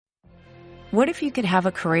What if you could have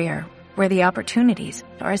a career where the opportunities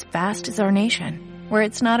are as vast as our nation, where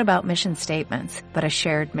it's not about mission statements, but a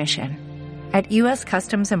shared mission? At U.S.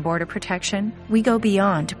 Customs and Border Protection, we go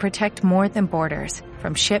beyond to protect more than borders.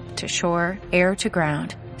 From ship to shore, air to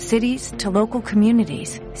ground, cities to local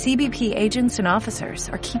communities, CBP agents and officers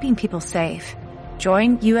are keeping people safe.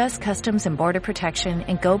 Join U.S. Customs and Border Protection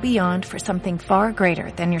and go beyond for something far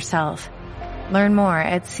greater than yourself. Learn more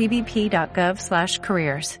at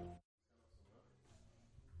cbp.gov/careers.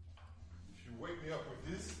 If you wake me up with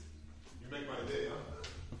this, you make my day, huh?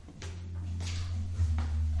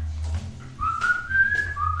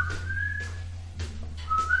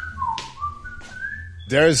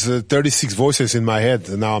 There's 36 voices in my head,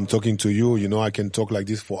 and now I'm talking to you. You know, I can talk like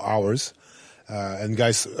this for hours. And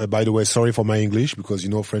guys, by the way, sorry for my English, because you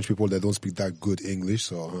know French people, they don't speak that good English,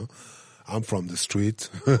 so I'm from the street.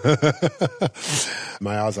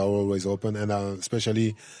 My eyes are always open, and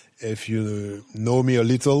especially if you know me a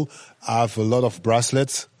little, I have a lot of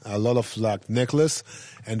bracelets, a lot of like necklace,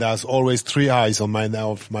 and there's always 3 eyes on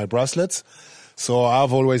my bracelets. So I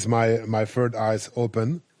have always my third eyes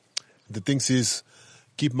open. The thing is,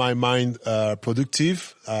 keep my mind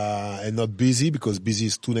productive and not busy, because busy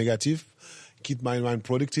is too negative. Keep my mind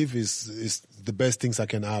productive is the best things I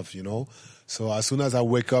can have, you know. So as soon as I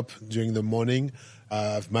wake up during the morning, I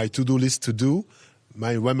have my to-do list to do.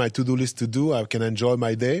 When my to-do list to do, I can enjoy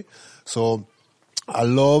my day. So I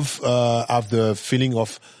love have the feeling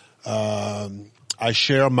of I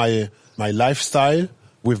share my lifestyle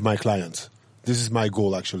with my clients. This is my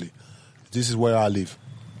goal, actually. This is where I live.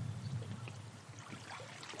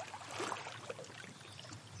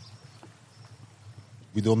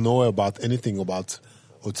 We don't know about anything about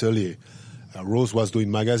hotelier. Rose was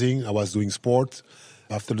doing magazine, I was doing sport.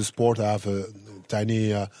 After the sport, I have a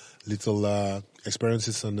tiny little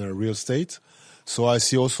experiences in real estate. So I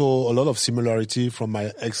see also a lot of similarity from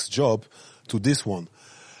my ex-job to this one.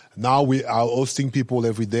 Now we are hosting people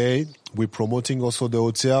every day. We're promoting also the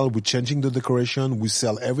hotel. We're changing the decoration. We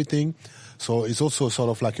sell everything. So it's also sort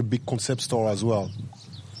of like a big concept store as well.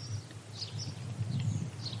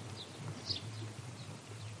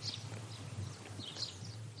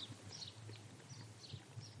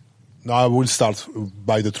 Now I will start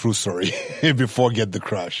by the true story before I get the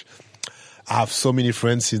crash. I have so many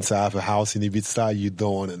friends since I have a house in Ibiza, you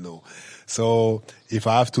don't want to know. So if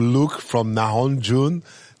I have to look from now on, June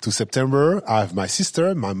to September, I have my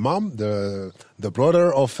sister, my mom, the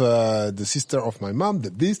brother of the sister of my mom,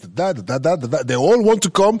 that. They all want to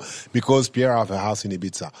come because Pierre have a house in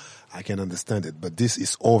Ibiza. I can understand it, but this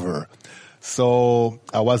is over. So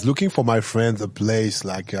I was looking for my friend a place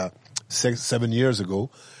like 7 years ago,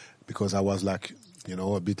 because I was like, you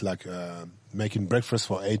know, a bit like making breakfast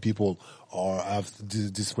for 8 people, or I have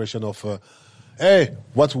this question of, hey,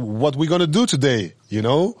 what we gonna do today? You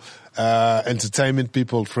know, entertainment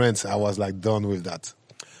people, friends. I was like done with that.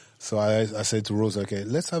 So I said to Rose, okay,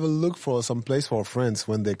 let's have a look for some place for our friends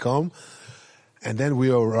when they come. And then we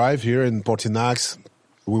arrive here in Portinax.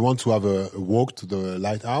 We want to have a walk to the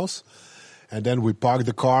lighthouse. And then we parked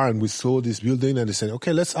the car and we saw this building, and they said,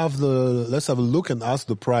 okay, let's have a look and ask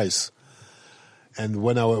the price. And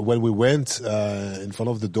when we went in front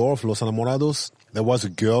of the door of Los Enamorados, there was a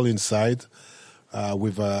girl inside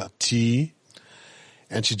with a tea,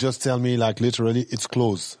 and she just tell me like literally it's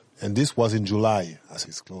closed. And this was in July. I said,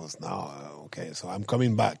 it's closed now. Okay, so I'm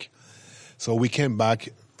coming back. So we came back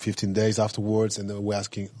 15 days afterwards, and we're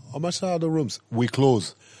asking, how much are the rooms? We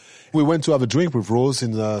close. We went to have a drink with Rose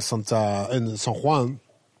in San Juan,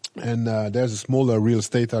 and there's a smaller real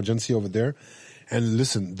estate agency over there. And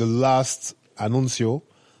listen, the last annuncio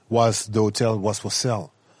was the hotel was for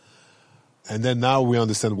sale. And then now we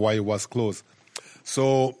understand why it was closed.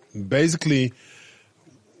 So basically,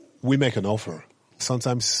 we make an offer.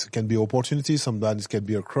 Sometimes it can be opportunity, sometimes it can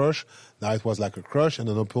be a crush. Now it was like a crush and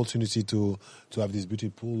an opportunity to have this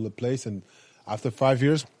beautiful place. And after 5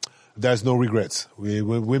 years, there's no regrets.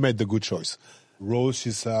 We made the good choice. Rose,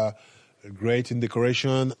 she's great in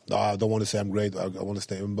decoration. I don't want to say I'm great. I want to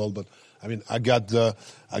stay humble, but I mean, I got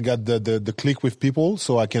the click with people,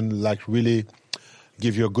 so I can like really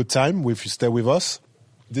give you a good time if you stay with us.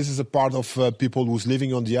 This is a part of people who's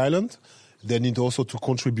living on the island. They need also to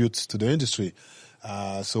contribute to the industry.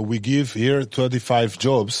 So we give here 35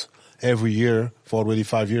 jobs every year for already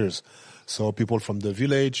 5 years. So people from the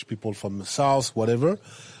village, people from the south, whatever,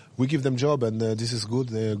 we give them job, and this is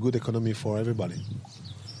good economy for everybody.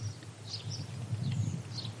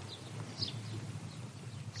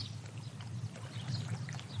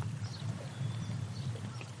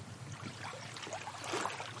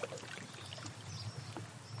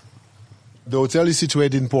 The hotel is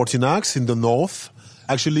situated in Portinax in the north.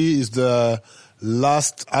 Actually, is the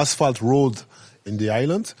last asphalt road in the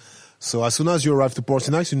island. So as soon as you arrive to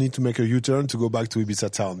Portinax, you need to make a U-turn to go back to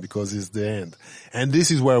Ibiza town because it's the end. And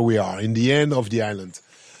this is where we are, in the end of the island.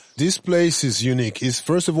 This place is unique.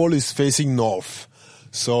 First of all, it's facing north.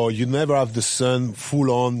 So you never have the sun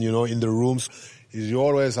full on, in the rooms. You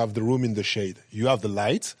always have the room in the shade. You have the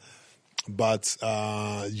light, but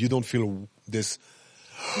you don't feel this.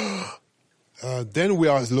 Then we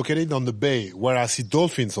are located on the bay, where I see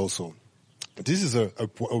dolphins also. This is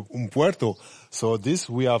un puerto. So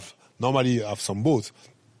normally have some boats.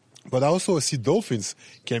 But I also see dolphins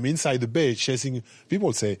came inside the bay chasing.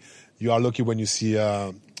 People say you are lucky when you see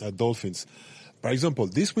dolphins. For example,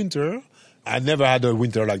 this winter, I never had a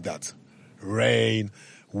winter like that. Rain,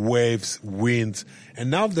 waves, wind.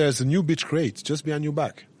 And now there's a new beach crate just behind your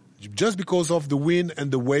back. Just because of the wind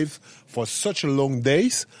and the wave for such a long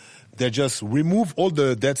days, they just remove all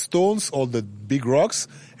the dead stones, all the big rocks,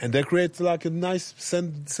 and they create like a nice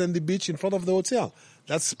sandy beach in front of the hotel.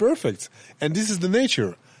 That's perfect. And this is the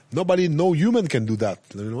nature. No human can do that,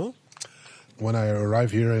 When I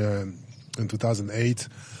arrived here in 2008,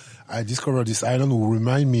 I discovered this island will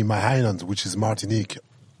remind me my island, which is Martinique,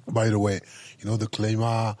 by the way. The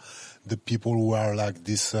climat, the people who are like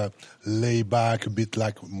this laid back, a bit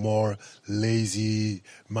like more lazy,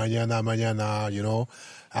 mañana,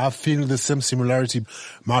 I feel the same similarity.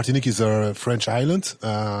 Martinique is a French island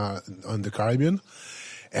on the Caribbean.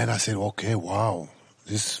 And I said, okay, wow,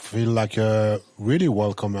 this feels like a really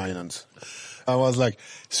welcome island. I was like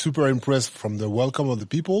super impressed from the welcome of the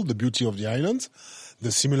people, the beauty of the island,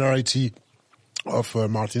 the similarity of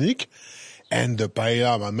Martinique, and the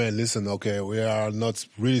paella. My man, listen, okay, we are not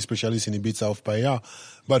really specialists in Ibiza of paella,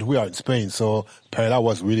 but we are in Spain, so paella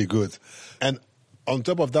was really good. And on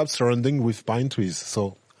top of that, surrounding with pine trees,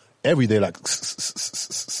 so every day like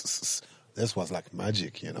this was like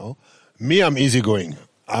magic, Me, I'm easygoing.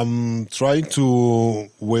 I'm trying to,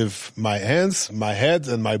 with my hands, my head,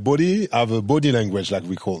 and my body, have a body language, like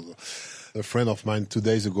we call it. A friend of mine 2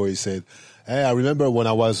 days ago, he said, hey, I remember when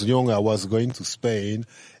I was young, I was going to Spain,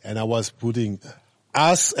 and I was putting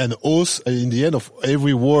as and os in the end of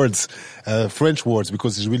every words, French words,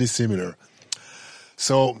 because it's really similar.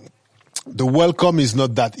 So the welcome is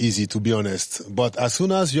not that easy, to be honest. But as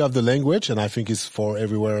soon as you have the language, and I think it's for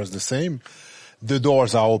everywhere is the same, the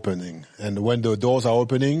doors are opening. And when the doors are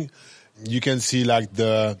opening, you can see like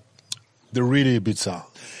the really Ibiza.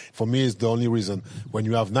 For me, it's the only reason. When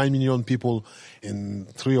you have 9 million people in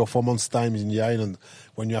 3 or 4 months' time in the island,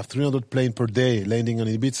 when you have 300 planes per day landing on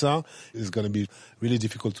Ibiza, it's going to be really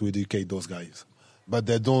difficult to educate those guys. But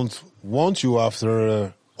they don't want you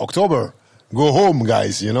after October. Go home,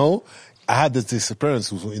 guys, I had this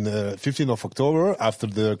experience in the 15th of October after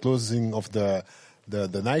the closing of the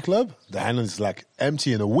nightclub. The island is like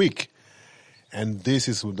empty in a week. And this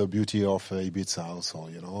is the beauty of Ibiza also,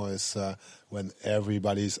 it's when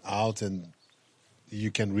everybody's out and you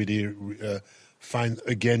can really find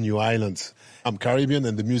again new islands. I'm Caribbean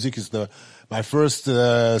and the music is my first,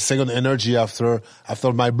 second energy after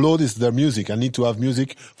my blood is the music. I need to have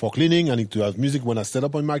music for cleaning. I need to have music when I set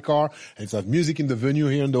up in my car. I need to have music in the venue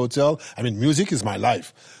here in the hotel. I mean, music is my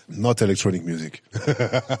life, not electronic music.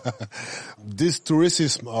 This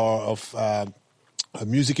tourism of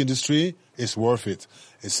music industry is worth it.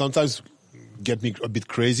 It sometimes get me a bit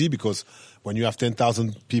crazy because when you have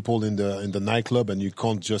 10,000 people in the nightclub and you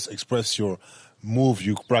can't just express your move,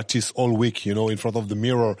 you practice all week, in front of the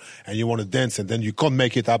mirror and you want to dance and then you can't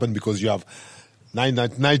make it happen because you have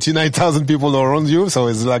 99,000 people around you. So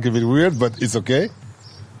it's like a bit weird, but it's okay.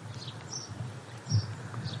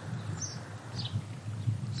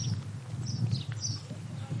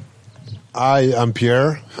 I am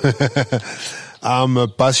Pierre. I'm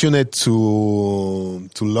passionate to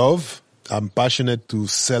love. I'm passionate to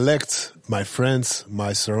select my friends,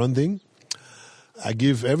 my surrounding. I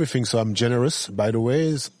give everything, so I'm generous, by the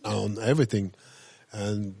way, on everything.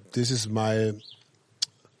 And this is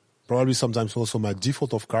probably sometimes also my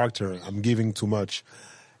default of character. I'm giving too much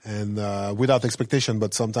and without expectation,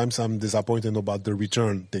 but sometimes I'm disappointed about the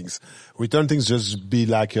return things. Return things just be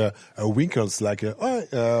like a winkles, like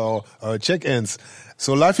or check ends.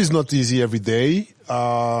 So life is not easy every day,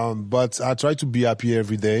 but I try to be happy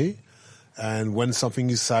every day. And when something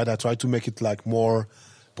is sad, I try to make it like more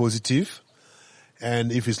positive.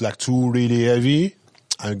 And if it's like too really heavy,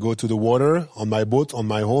 I go to the water on my boat, on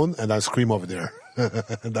my own, and I scream over there.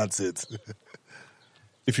 That's it.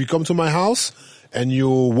 If you come to my house and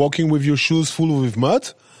you're walking with your shoes full with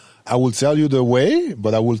mud, I will tell you the way,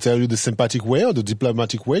 but I will tell you the sympathetic way or the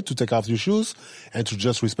diplomatic way to take off your shoes and to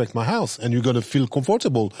just respect my house. And you're going to feel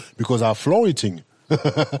comfortable because I have floor heating.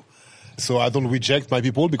 So I don't reject my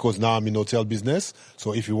people because now I'm in hotel business.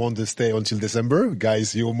 So if you want to stay until December,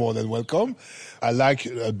 guys, you're more than welcome. I like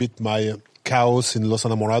a bit my chaos in Los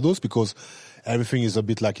Enamorados because everything is a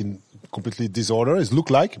bit like in completely disorder. It look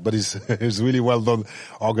like, but it's, it's really well done,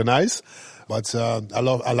 organized. But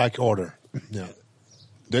I like order. Yeah.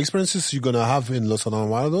 The experiences you're going to have in Los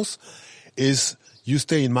Enamorados is you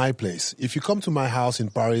stay in my place. If you come to my house in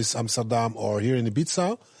Paris, Amsterdam, or here in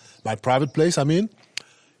Ibiza, my private place, I mean,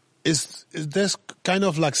 there's kind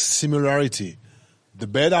of like similarity. The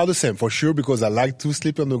bed are the same for sure because I like to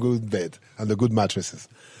sleep on a good bed and the good mattresses.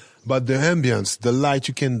 But the ambience, the light,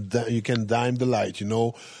 you can dime the light, you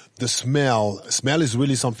know, the smell is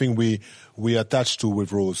really something we attach to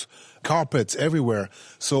with Rose. Carpets everywhere.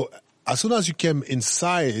 So as soon as you came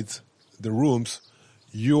inside the rooms,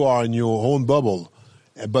 you are in your own bubble.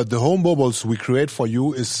 But the home bubbles we create for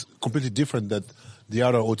you is completely different than the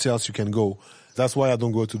other hotels you can go. That's why I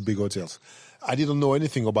don't go to big hotels. I didn't know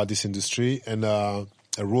anything about this industry, and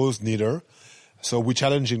Rose neither. So we're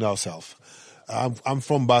challenging ourselves. I'm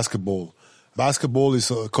from basketball. Basketball is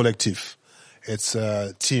a collective. It's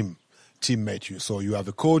a teammate. So you have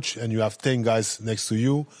a coach, and you have 10 guys next to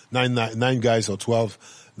you, nine guys or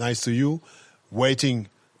 12 next to you, waiting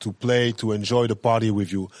to play, to enjoy the party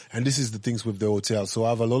with you. And this is the things with the hotel. So I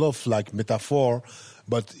have a lot of like metaphor,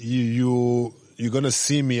 but you're gonna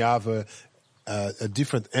see me have a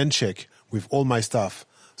different handshake with all my staff.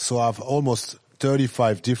 So I have almost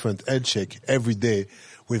 35 different handshake every day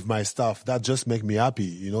with my staff. That just make me happy,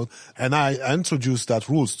 you know. And I introduced that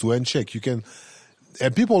rules to handshake. You can,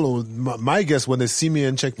 and people, my guess, when they see me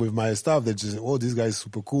handshake with my staff, they just say, "Oh, this guy is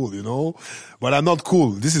super cool," you know. But I'm not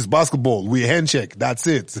cool. This is basketball. We handshake. That's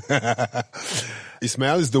it.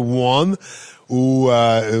 Ismael is the one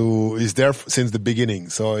who is there since the beginning.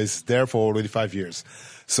 So it's there for already 5 years.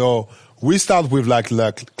 So we start with like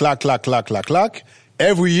clack, clack, clack, clack, clack.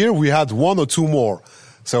 Every year we had 1 or 2 more.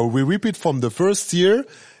 So we repeat from the first year.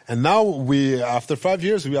 And now after 5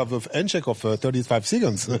 years, we have a handshake of 35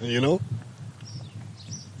 seconds, you know.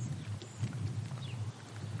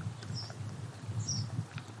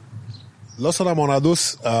 Los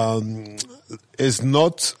Enamorados is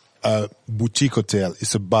not a boutique hotel.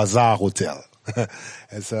 It's a bazaar hotel.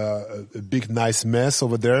 It's a big, nice mess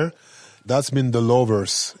over there. That's mean the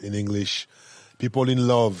lovers in English. People in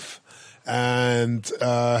love. And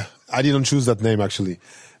I didn't choose that name, actually.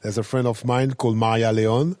 There's a friend of mine called Maria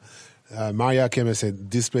Leon. Maria came and said,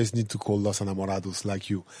 this place needs to call Los Enamorados like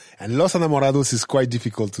you. And Los Enamorados is quite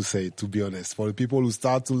difficult to say, to be honest. For the people who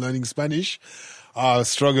start to learning Spanish, are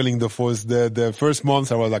struggling the first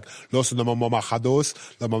months. I was like, Los Enamorados.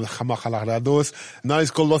 Now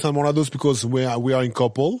it's called Los Enamorados because we are in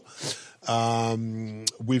couple.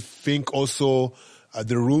 We think also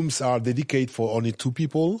the rooms are dedicated for only 2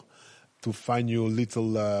 people to find your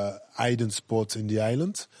little hidden spot in the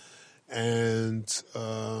island. And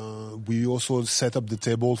we also set up the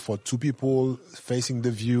table for 2 people facing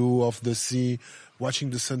the view of the sea, watching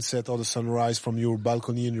the sunset or the sunrise from your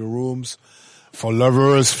balcony in your rooms. For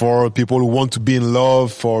lovers, for people who want to be in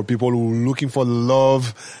love, for people who are looking for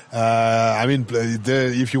love. I mean,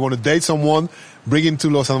 if you want to date someone, bring him to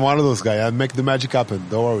Los Enamorados, guy, and make the magic happen.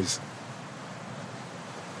 Don't worry.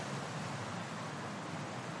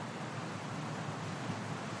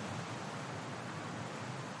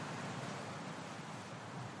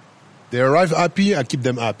 They arrive happy, I keep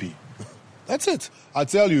them happy. That's it. I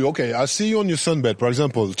tell you, okay, I see you on your sunbed, for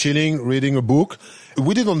example, chilling, reading a book.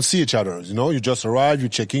 We didn't see each other, you know, you just arrive, you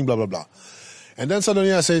check in, blah, blah, blah. And then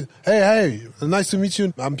suddenly I say, hey, nice to meet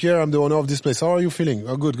you. I'm Pierre, I'm the owner of this place. How are you feeling?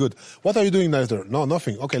 Oh, good. What are you doing later? No,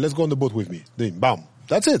 nothing. Okay, let's go on the boat with me. Then, bam.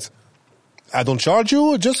 That's it. I don't charge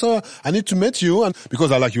you, just I need to meet you, and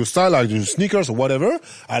because I like your style, I like your sneakers or whatever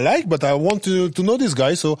I like, but I want to know this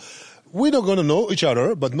guy, so we're not going to know each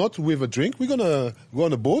other, but not with a drink. We're going to go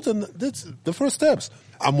on a boat, and that's the first steps.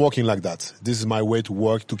 I'm working like that. This is my way to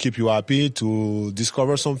work, to keep you happy, to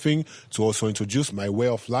discover something, to also introduce my way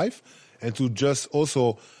of life, and to just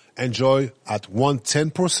also enjoy at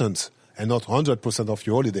 110% and not 100% of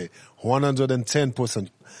your holiday, 110%.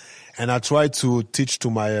 And I try to teach to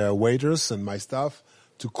my waiters and my staff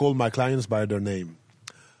to call my clients by their name.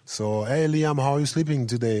 So, hey, Liam, how are you sleeping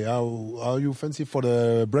today? How are you fancy for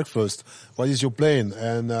the breakfast? What is your plan?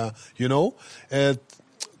 And,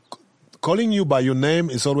 calling you by your name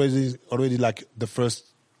is already like the first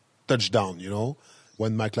touchdown, you know?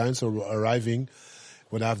 When my clients are arriving,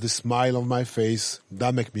 when I have the smile on my face,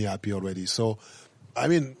 that makes me happy already. So, I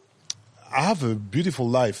mean, I have a beautiful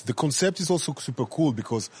life. The concept is also super cool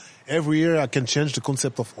because every year I can change the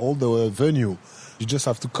concept of all the venue. You just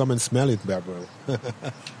have to come and smell it, Bear Grill.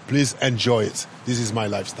 Please enjoy it. This is my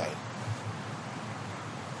lifestyle.